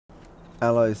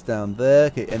Allies down there.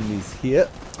 Okay, enemies here.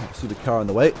 See the car on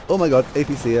the way. Oh my god,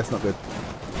 APC, that's not good.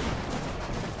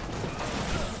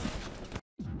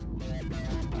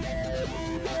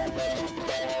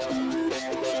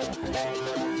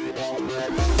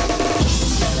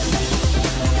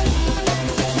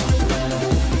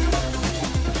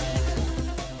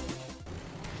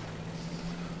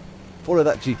 Follow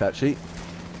that jeep, actually.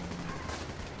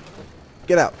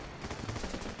 Get out.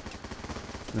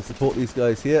 I'm going to support these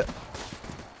guys here.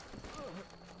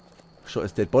 Shot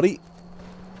his dead body.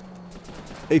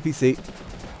 APC.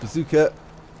 Bazooka.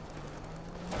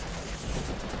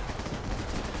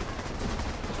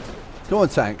 Come on,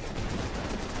 tank.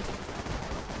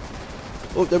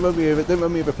 Oh, don't run me over. Don't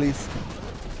run me over, please.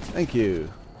 Thank you.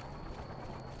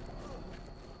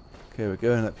 Okay, we're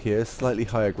going up here. Slightly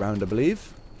higher ground, I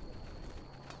believe.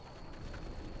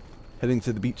 Heading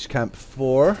to the beach camp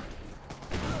 4.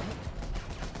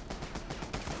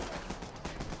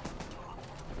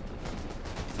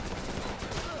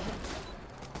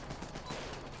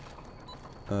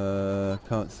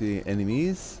 Can't see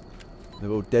enemies. They're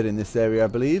all dead in this area, I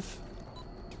believe.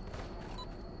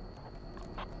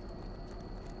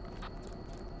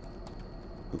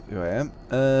 Oh, here I am.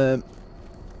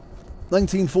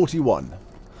 1941.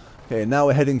 Okay, now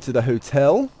we're heading to the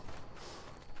hotel.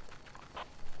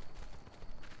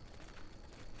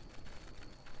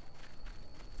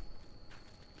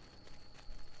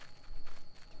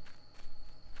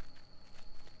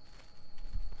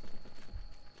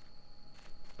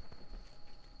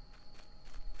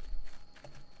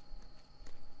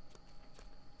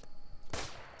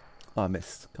 Oh, I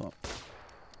missed. Come on.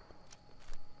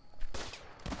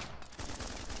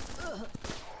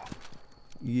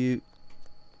 You.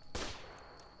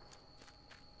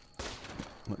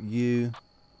 Not you.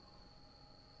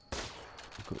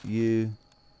 I've got you.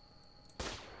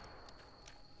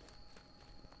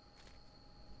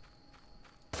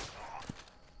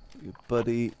 Your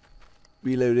buddy.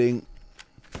 Reloading.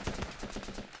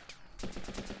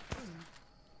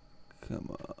 Come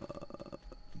on.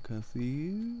 Can I see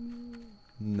you?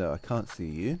 No, I can't see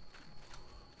you.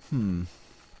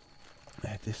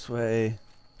 This way.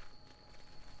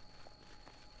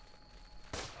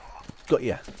 Got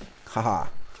ya. Haha.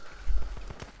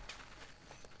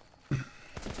 I'm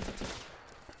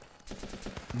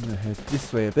gonna head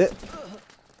this way a bit.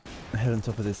 Head on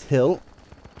top of this hill.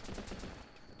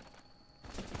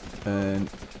 And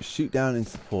shoot down in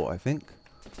support, I think.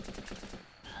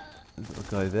 There's a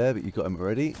little guy there, but you got him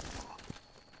already.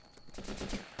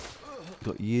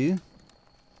 Got you.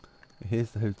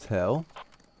 Here's the hotel.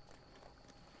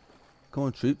 Come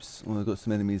on, troops. Well, I've got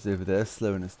some enemies over there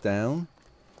slowing us down.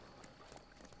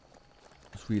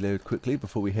 Let's reload quickly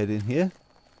before we head in here.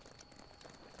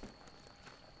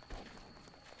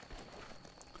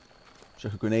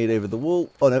 Chuck a grenade over the wall.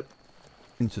 Oh no.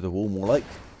 Into the wall, more like.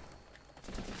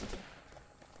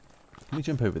 Can we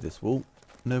jump over this wall?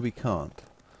 No, we can't.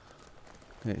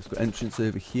 Okay, it's got entrance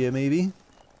over here, maybe.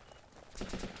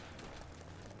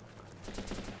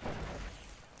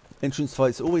 Entrance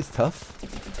fights are always tough.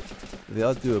 But they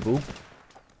are doable.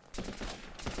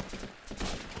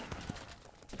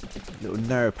 Little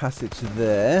narrow passage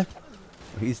there.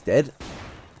 Oh, he's dead.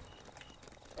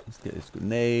 Let's get this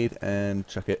grenade and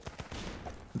chuck it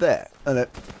there. Oh no.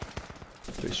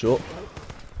 A bit short.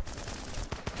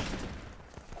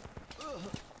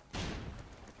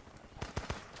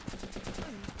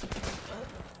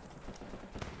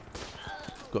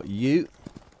 Got you.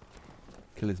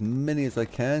 Kill as many as I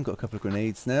can. Got a couple of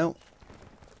grenades now.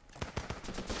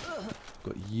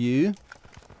 Got you.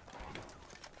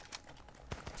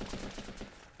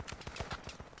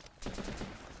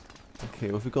 Okay,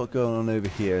 what have we got going on over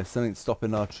here? Something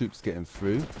stopping our troops getting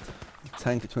through.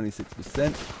 Tank at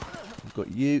 26%. We've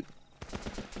got you.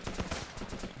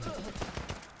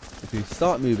 If you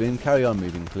start moving, carry on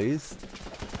moving, please.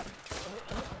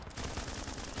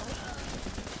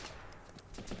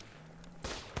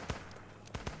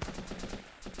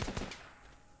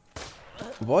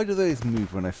 Why do those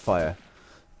move when I fire?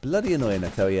 Bloody annoying, I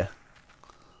tell you.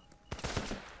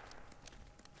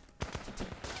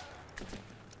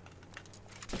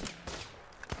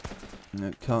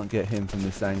 No, can't get him from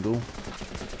this angle.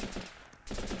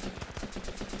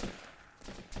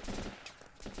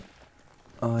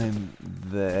 I'm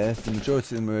there. The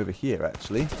majority of them are over here,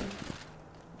 actually.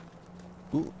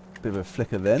 Ooh, bit of a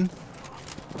flicker then.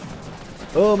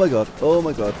 Oh my god, oh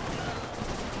my god.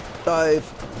 Dive!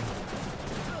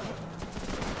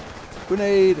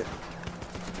 Grenade!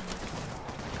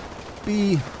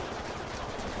 B!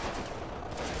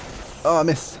 Oh, I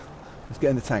missed. Let's get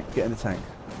in the tank, get in the tank.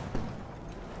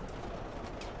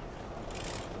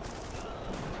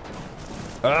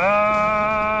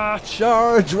 Ah,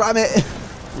 charge! Ram it!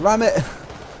 Ram it!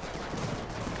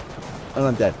 And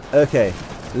I'm dead. Okay,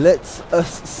 let's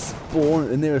us spawn at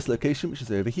the nearest location, which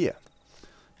is over here.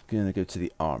 I'm going to go to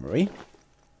the armory.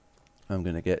 I'm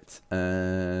going to get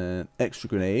an extra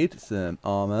grenade, some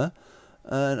armor,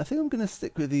 and I think I'm going to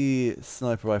stick with the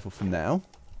sniper rifle for now.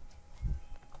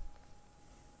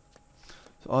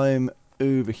 So I'm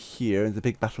over here. There's a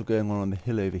big battle going on the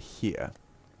hill over here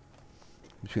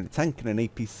between a tank and an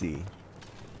APC.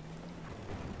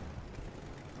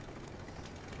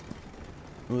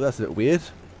 Oh, that's a bit weird.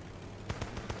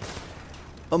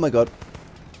 Oh my god.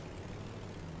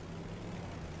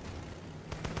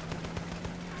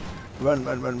 Run,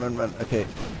 run, run, run, run. Okay.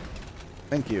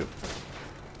 Thank you.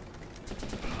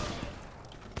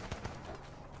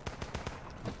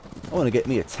 I want to get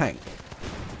me a tank.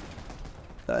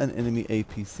 Is that an enemy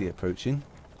APC approaching?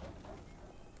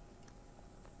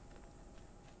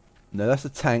 No, that's a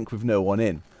tank with no one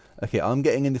in. Okay, I'm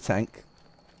getting in the tank.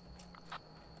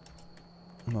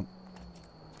 Come on.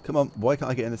 Come on, why can't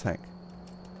I get in the tank?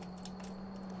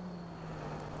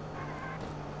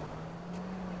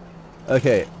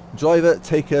 Okay, driver,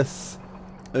 take us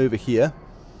over here.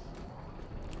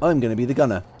 I'm going to be the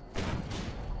gunner.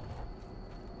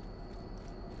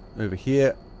 Over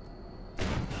here.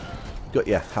 Got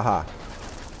ya, haha.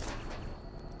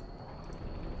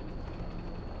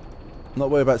 Not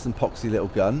worried about some poxy little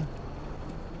gun.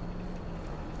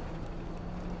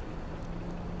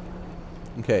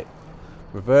 Okay,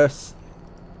 reverse.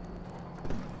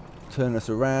 Turn us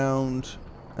around.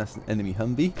 That's an enemy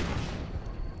Humvee.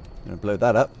 Gonna blow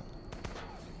that up.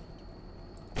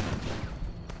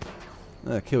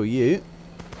 I'll kill you.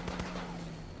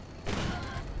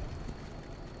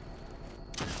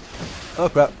 Oh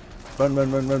crap. Run,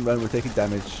 run, run, run, run. We're taking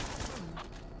damage.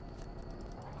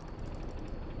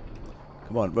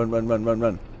 Come on, run, run, run, run,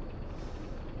 run.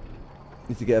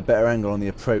 Need to get a better angle on the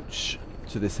approach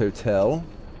to this hotel.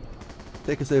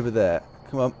 Take us over there.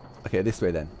 Come on. Okay, this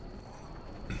way then.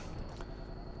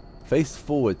 Face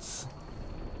forwards.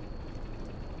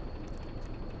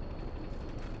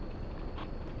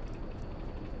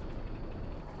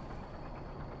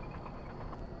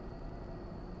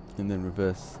 And then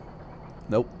reverse.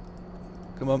 Nope.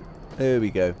 Come on. There we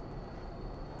go.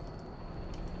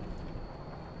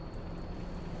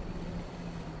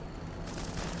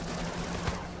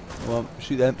 Come on,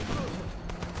 shoot them.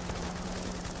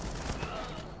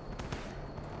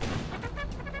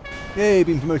 Yay,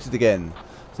 been promoted again.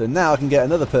 So now I can get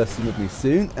another person with me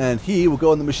soon, and he will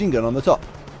go on the machine gun on the top.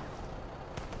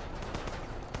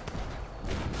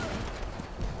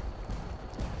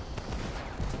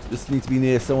 Just need to be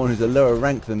near someone who's a lower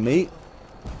rank than me.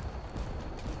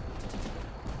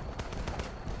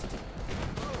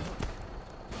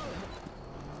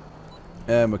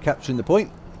 And we're capturing the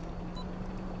point.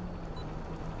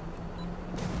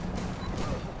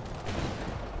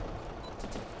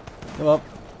 Come on.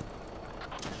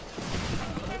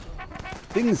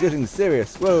 Things getting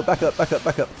serious. Whoa, back up, back up,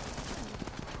 back up.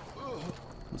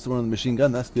 Someone on the machine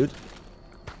gun, that's good.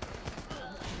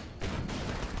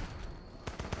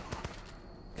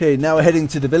 Okay, now we're heading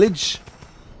to the village.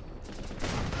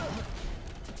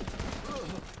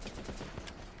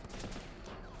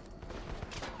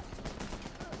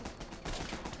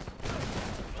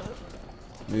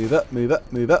 Move up, move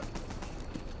up, move up.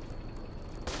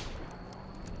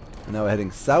 And now we're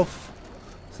heading south.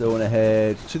 So I want to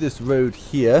head to this road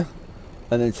here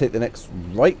and then take the next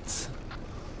right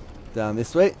down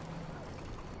this way.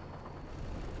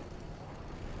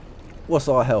 What's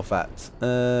our health at?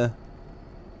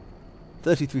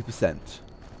 33%.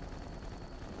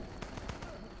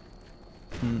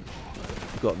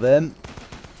 Got them.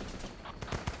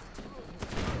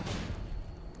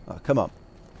 Oh, come on.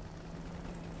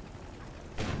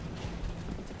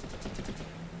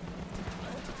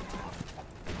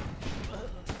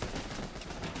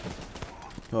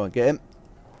 Come on, get him.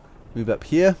 Move up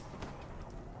here.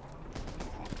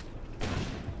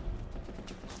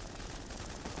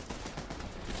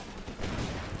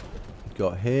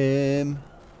 Got him.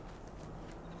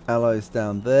 Allies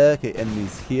down there. Okay,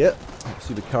 enemies here.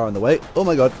 See the car on the way. Oh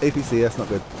my god, APC, that's not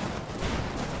good.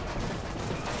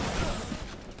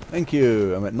 Thank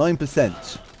you. I'm at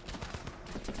 9%.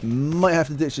 Might have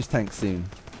to ditch this tank soon.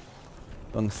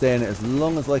 I'm staying it as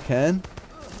long as I can.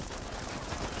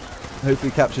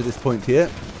 Hopefully capture this point here.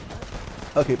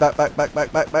 Okay, back, back, back,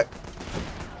 back, back, back.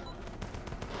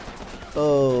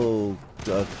 Oh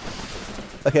god.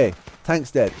 Okay, tank's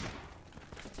dead.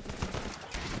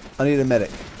 I need a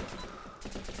medic.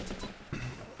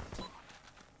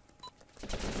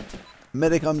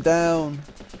 Medic, I'm down.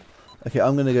 Okay,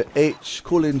 I'm going to go H,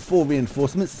 call in 4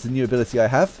 reinforcements. It's a new ability I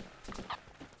have.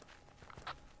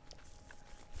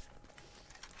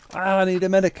 Ah, I need a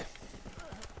medic.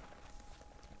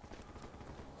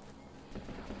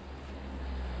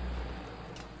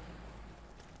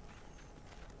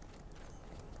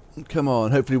 Come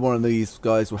on, hopefully one of these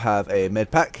guys will have a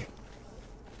med pack.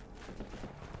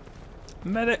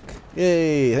 Medic!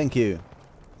 Yay, thank you.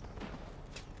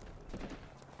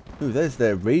 Ooh, there's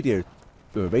their radar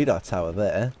tower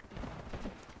there.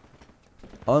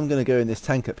 I'm going to go in this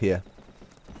tank up here.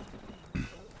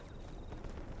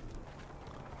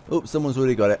 Oops, someone's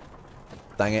already got it.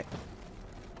 Dang it.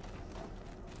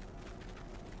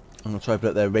 I'm going to try to put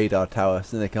up their radar tower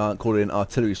so they can't call in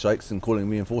artillery strikes and call in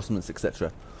reinforcements,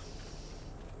 etc.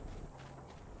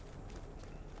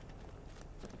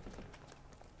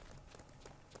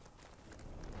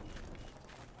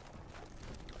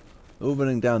 All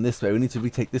running down this way. We need to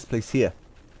retake this place here.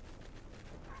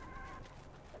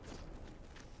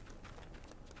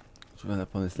 Let's run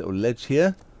up on this little ledge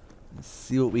here and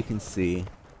see what we can see.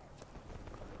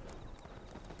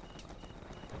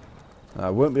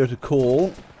 I won't be able to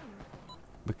call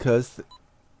because the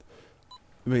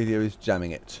radio is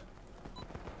jamming it.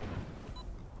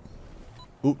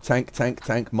 Oop, tank, tank,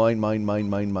 tank. Mine, mine, mine,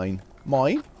 mine, mine.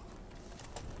 Mine?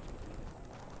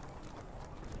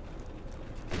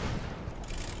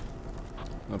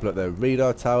 I'll put up their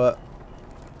radar tower.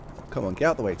 Come on, get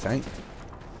out the way, tank.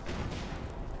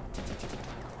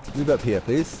 Move up here,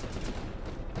 please.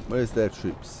 Where's their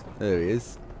troops? There he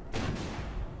is.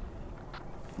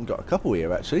 We've got a couple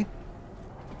here, actually.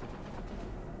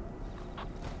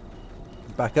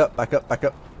 Back up, back up, back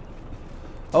up.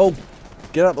 Oh,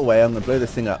 get out the way. I'm going to blow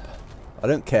this thing up. I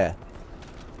don't care.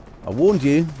 I warned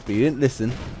you, but you didn't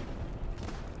listen.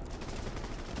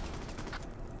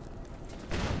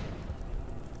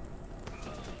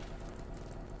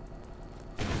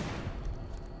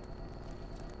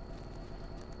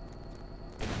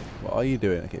 What are you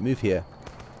doing? Okay, move here.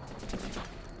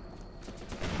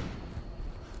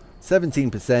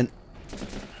 17%.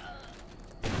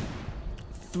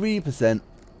 3%.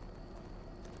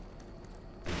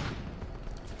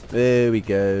 There we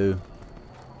go.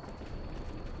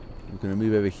 We're going to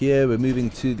move over here. We're moving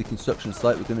to the construction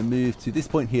site. We're going to move to this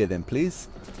point here then, please.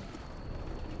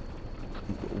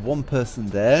 We've got one person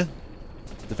there.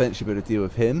 Defense should be able to deal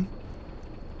with him.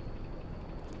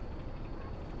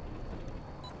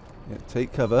 Yeah,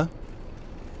 take cover.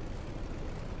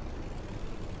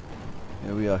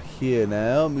 Here we are here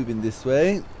now, moving this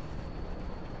way.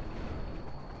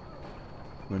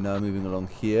 We're now moving along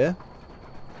here.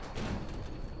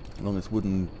 Along this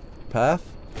wooden path.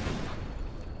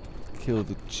 Kill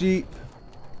the jeep.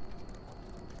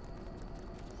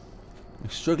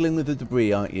 You're struggling with the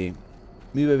debris, aren't you?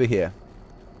 Move over here.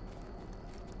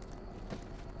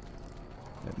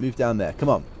 Yeah, move down there, come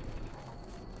on.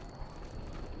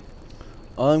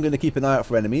 I'm going to keep an eye out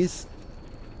for enemies.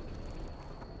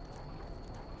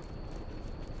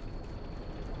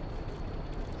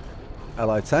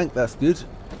 Allied tank, that's good.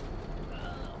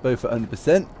 Both at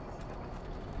 100%.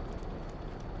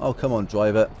 Oh, come on,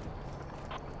 driver.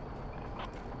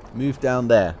 Move down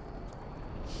there.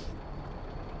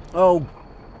 Oh,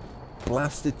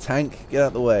 blasted tank. Get out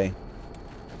of the way.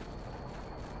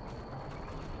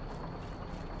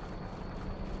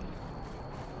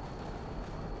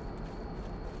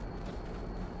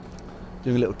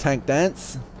 Doing a little tank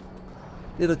dance.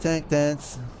 Little tank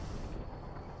dance.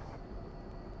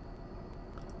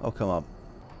 Oh, come on.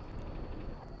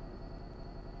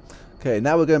 Okay,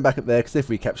 now we're going back up there because they've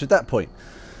recaptured that point.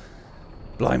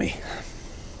 Blimey.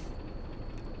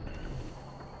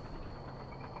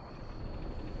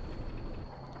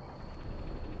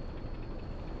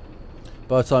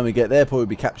 By the time we get there, probably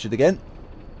be captured again.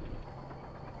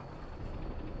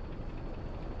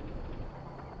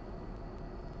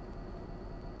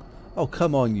 Oh,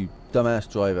 come on, you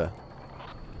dumbass driver.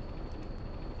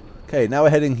 Okay, now we're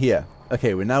heading here.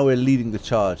 Okay, now we're leading the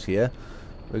charge here.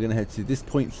 We're going to head to this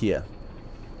point here.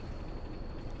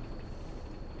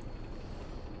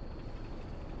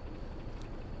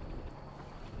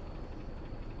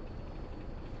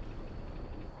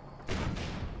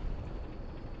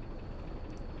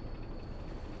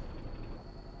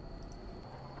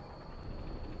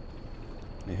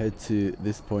 We head to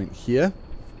this point here.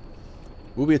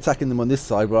 We'll be attacking them on this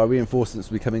side while our reinforcements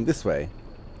will be coming this way.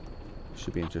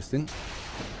 Should be interesting.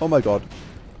 Oh my god.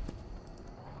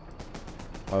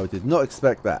 I did not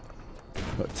expect that.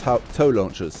 Got tow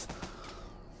launchers.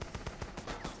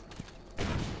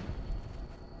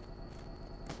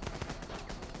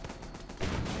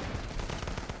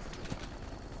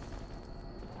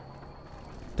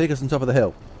 Take us on top of the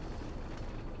hill.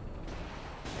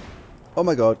 Oh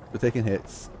my god, we're taking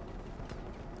hits.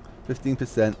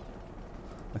 15%.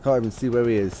 I can't even see where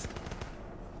he is.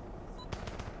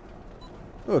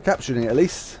 Oh, we're capturing it at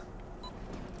least.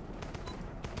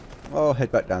 Oh,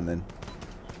 head back down then.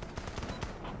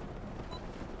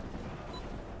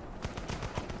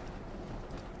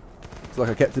 Looks like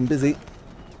I kept him busy.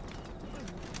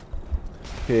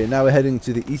 Okay, now we're heading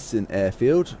to the Eastern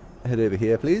Airfield. Head over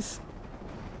here, please.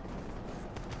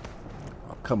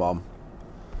 Oh, come on.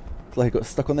 It's like it got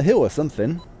stuck on the hill or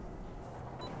something.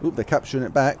 Oop, they're capturing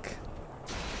it back.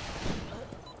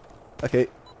 Okay,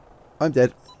 I'm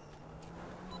dead.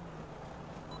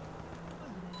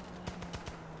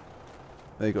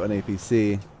 They got an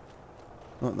APC.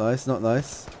 Not nice, not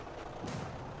nice.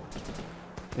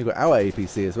 They got our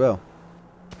APC as well.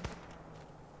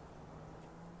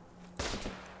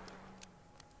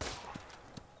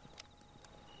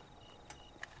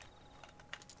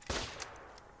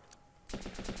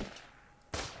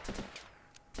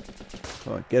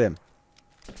 Come on, get him.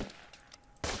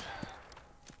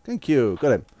 Thank you,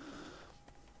 got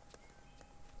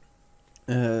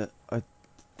him.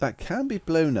 That can be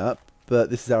blown up, but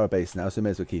this is our base now, so we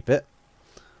may as well keep it.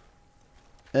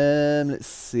 Let's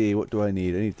see, what do I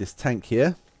need? I need this tank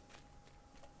here.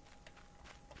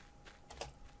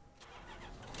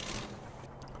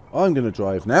 I'm going to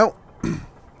drive now. And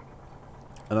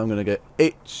I'm going to go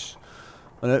H.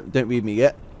 Oh, no, don't read me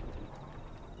yet.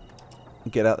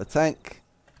 Get out the tank.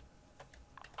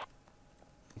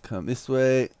 Come this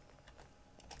way.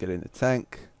 Get in the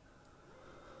tank.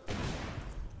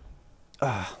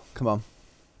 Ah, come on.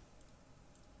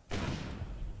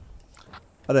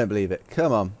 I don't believe it.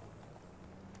 Come on.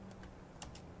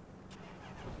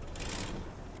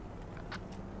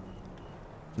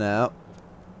 Now,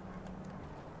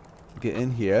 get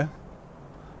in here.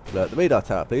 Blow out the radar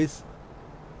tower, please.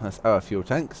 That's our fuel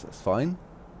tanks. That's fine.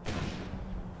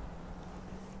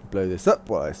 Blow this up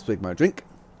while I swig my drink.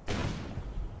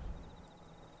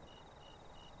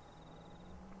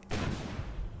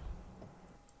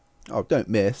 Oh, don't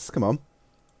miss. Come on.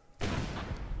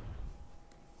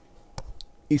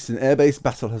 Eastern Airbase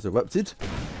battle has erupted.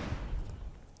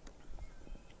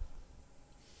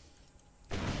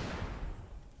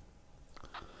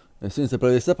 As soon as I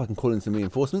blow this up, I can call in some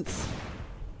reinforcements.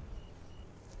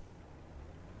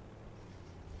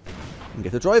 And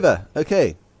get a driver.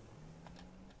 Okay.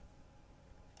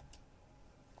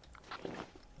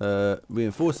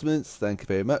 Reinforcements. Thank you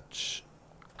very much.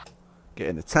 Get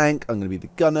in the tank. I'm going to be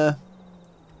the gunner.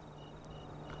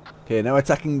 Okay, now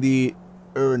attacking the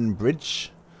Uran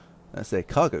Bridge. That's a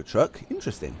cargo truck.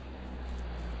 Interesting.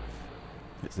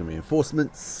 Get some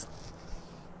reinforcements.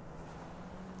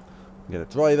 Get a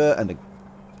driver and a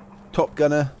top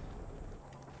gunner.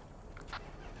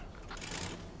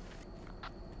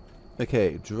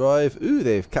 Okay, drive. Ooh,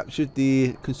 they've captured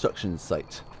the construction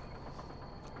site.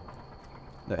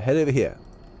 Now head over here.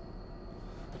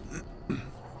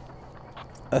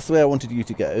 That's the way I wanted you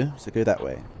to go, so go that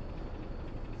way.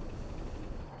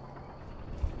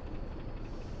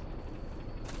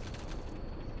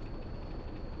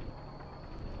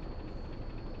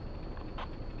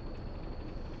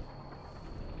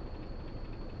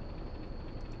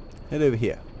 Head over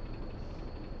here.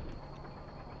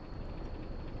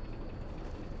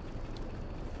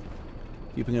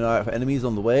 Keeping an eye out for enemies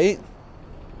on the way.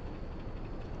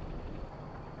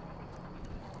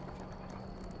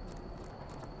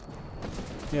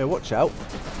 Yeah, watch out.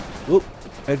 Whoop.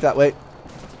 Head that way.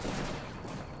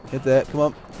 Head there, come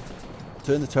on.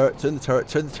 Turn the turret, turn the turret,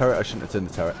 turn the turret. I shouldn't have turned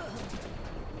the turret.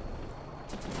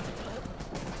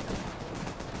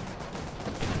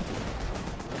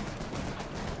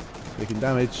 Taking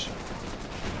damage.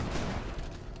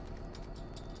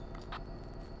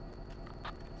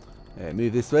 Yeah,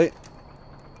 move this way.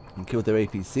 And kill their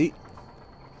APC.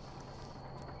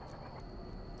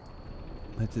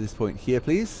 Head to this point here,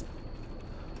 please.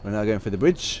 We're now going for the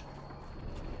bridge.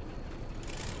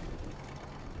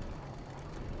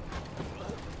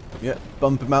 Yeah,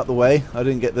 bump him out the way. I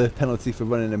didn't get the penalty for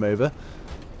running him over.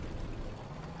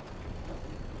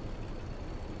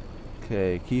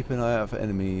 Okay, keep an eye out for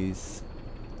enemies.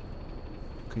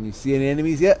 Can you see any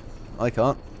enemies yet? I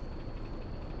can't.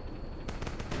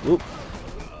 Oop.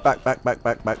 Back, back, back,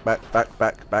 back, back, back, back,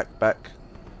 back, back, back.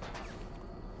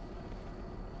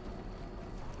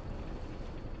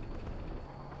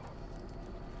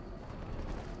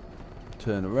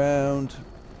 Turn around.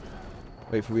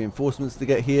 Wait for reinforcements to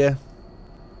get here.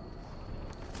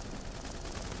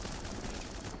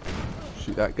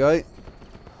 Shoot that guy.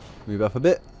 Move up a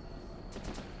bit.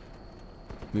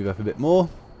 Move up a bit more.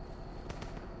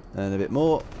 And a bit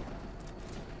more.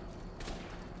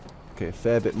 Okay, a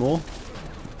fair bit more.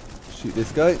 Shoot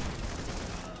this guy.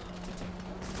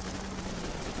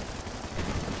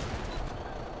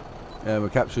 And we're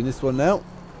capturing this one now.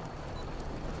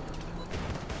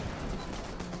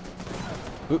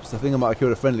 Oops, I think I might have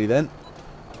killed a friendly then.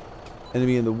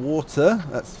 Enemy in the water.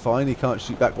 That's fine, he can't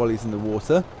shoot back while he's in the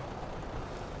water.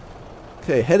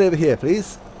 Okay, head over here,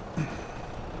 please.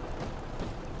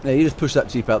 Yeah, you just push that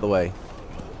jeep out the way.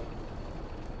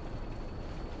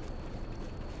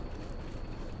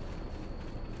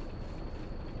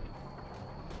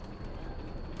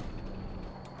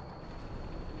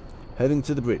 Heading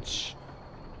to the bridge.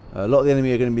 A lot of the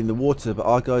enemy are going to be in the water, but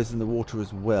our guys in the water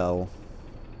as well.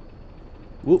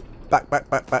 Whoop! Back, back,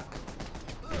 back, back.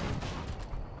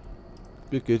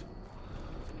 Good, good.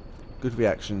 Good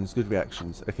reactions, good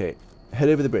reactions. Okay, head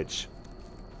over the bridge.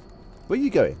 Where are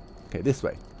you going? Okay, this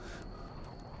way.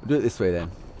 We'll do it this way then.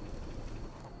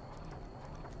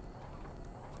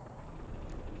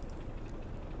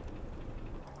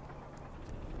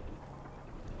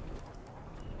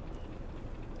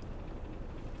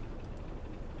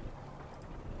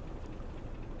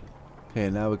 Okay,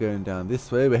 now we're going down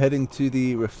this way. We're heading to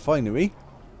the refinery.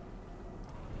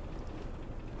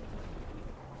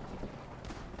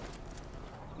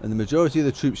 And the majority of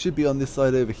the troops should be on this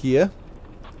side over here.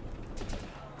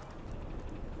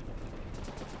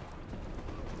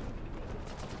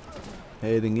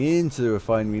 Heading into the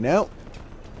refinery now.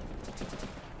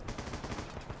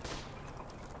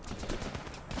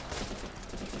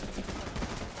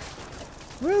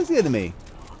 Where's the enemy?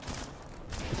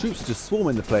 The troops are just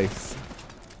swarming the place.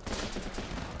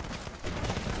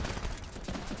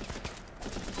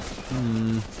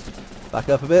 Back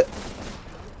up a bit.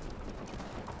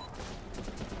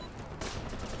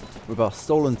 With our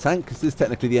stolen tank, because this is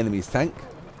technically the enemy's tank.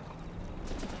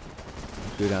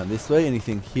 Go down this way.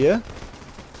 Anything here?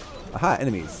 Aha,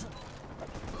 enemies.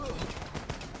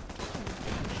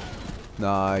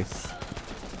 Nice.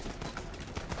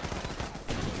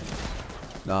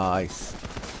 Nice.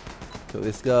 Kill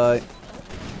this guy.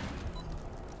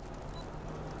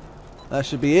 That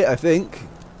should be it, I think.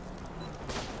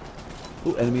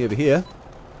 Oh, enemy over here.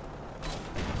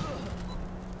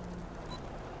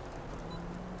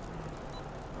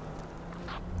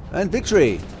 And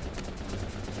victory!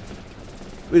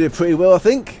 We did pretty well, I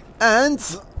think. And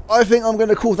I think I'm going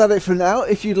to call that it for now.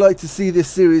 If you'd like to see this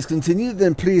series continue,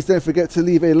 then please don't forget to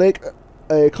leave a like,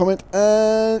 a comment,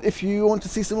 and if you want to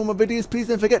see some more videos, please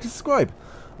don't forget to subscribe.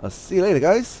 I'll see you later,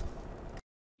 guys.